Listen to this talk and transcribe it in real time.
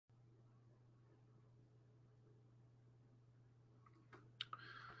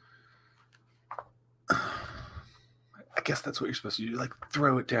guess that's what you're supposed to do. Like,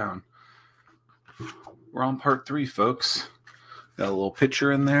 throw it down. We're on part 3, folks. Got a little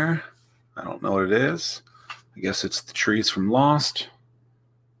picture in there. I don't know what it is. I guess it's the trees from Lost.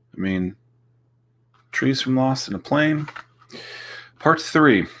 I mean, trees from Lost in a plane. Part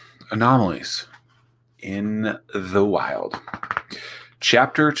 3, Anomalies in the Wild.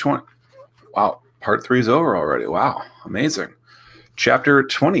 Chapter 20. Wow, part 3 is over already. Wow, amazing. Chapter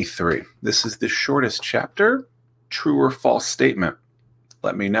 23. This is the shortest chapter. True or false statement?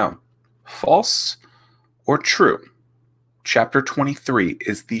 Let me know. False or true? Chapter 23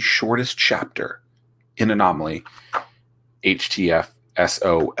 is the shortest chapter in Anomaly.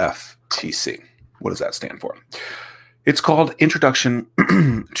 HTFSOFTC. What does that stand for? It's called Introduction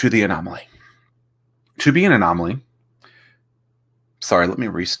to the Anomaly. To be an anomaly. Sorry, let me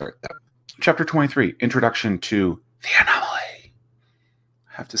restart that. Chapter 23, Introduction to the Anomaly.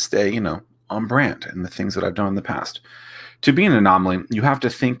 I have to stay, on brand and the things that I've done in the past. To be an anomaly, you have to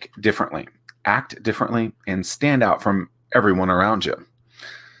think differently, act differently, and stand out from everyone around you.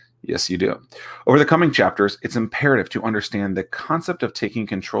 Yes, you do. Over the coming chapters, it's imperative to understand the concept of taking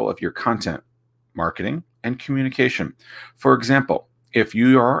control of your content, marketing, and communication. For example, if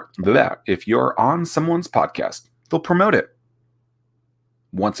you're on someone's podcast, they'll promote it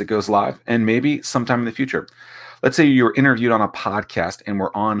once it goes live and maybe sometime in the future. Let's say you're interviewed on a podcast and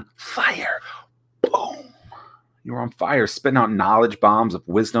we're on fire. Boom. You were on fire, spitting out knowledge bombs of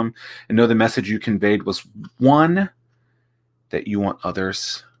wisdom, and know the message you conveyed was one that you want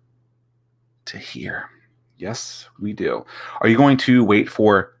others to hear. Yes, we do. Are you going to wait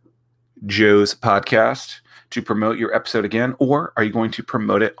for Joe's podcast to promote your episode again, or are you going to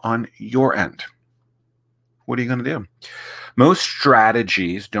promote it on your end? What are you going to do? Most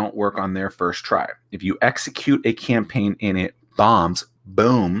strategies don't work on their first try. If you execute a campaign and it bombs,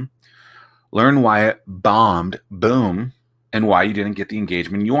 boom, learn why it bombed, boom, and why you didn't get the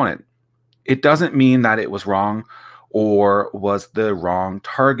engagement you wanted. It doesn't mean that it was wrong or was the wrong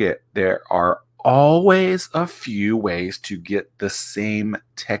target. There are always a few ways to get the same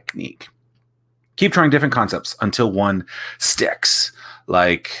technique. Keep trying different concepts until one sticks,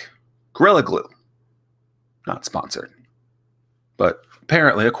 like Gorilla Glue. Not sponsored. But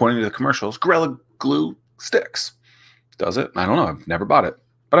apparently, according to the commercials, Gorilla Glue sticks. Does it? I don't know. I've never bought it.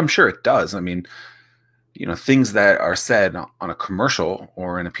 But I'm sure it does. I mean, things that are said on a commercial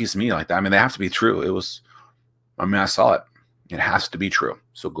or in a piece of media like that, they have to be true. I saw it. It has to be true.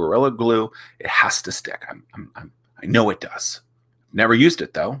 So Gorilla Glue, it has to stick. I know it does. Never used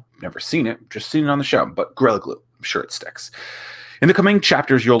it, though. Never seen it. Just seen it on the show. But Gorilla Glue, I'm sure it sticks. In the coming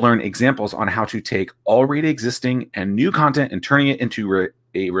chapters, you'll learn examples on how to take already existing and new content and turning it into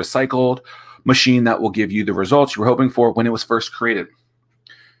a recycled machine that will give you the results you were hoping for when it was first created.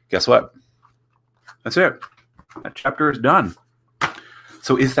 Guess what? That's it. That chapter is done.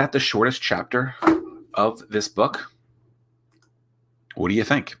 So is that the shortest chapter of this book? What do you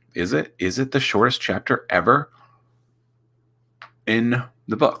think? Is it the shortest chapter ever in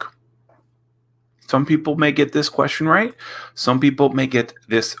the book? Some people may get this question right. Some people may get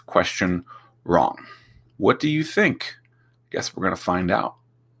this question wrong. What do you think? Guess we're going to find out.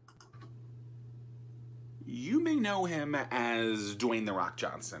 You may know him as Dwayne "The Rock"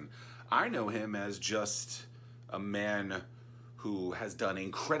 Johnson. I know him as just a man who has done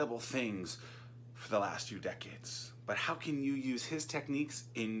incredible things for the last few decades. But how can you use his techniques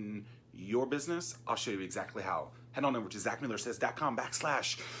in your business? I'll show you exactly how. Head on over to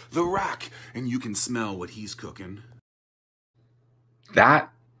zackmillersays.com/The Rock, and you can smell what he's cooking. That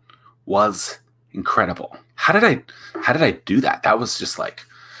was incredible. How did I do that? That was just like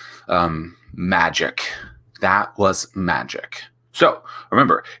magic. That was magic. So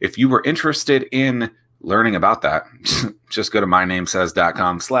remember, if you were interested in learning about that, just go to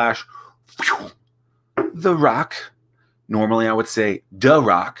mynamesays.com/The Rock. Normally I would say "Da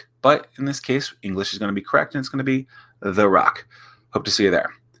Rock," but in this case, English is going to be correct, and it's going to be The Rock. Hope to see you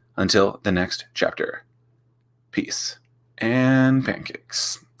there. Until the next chapter. Peace and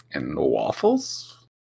pancakes and waffles.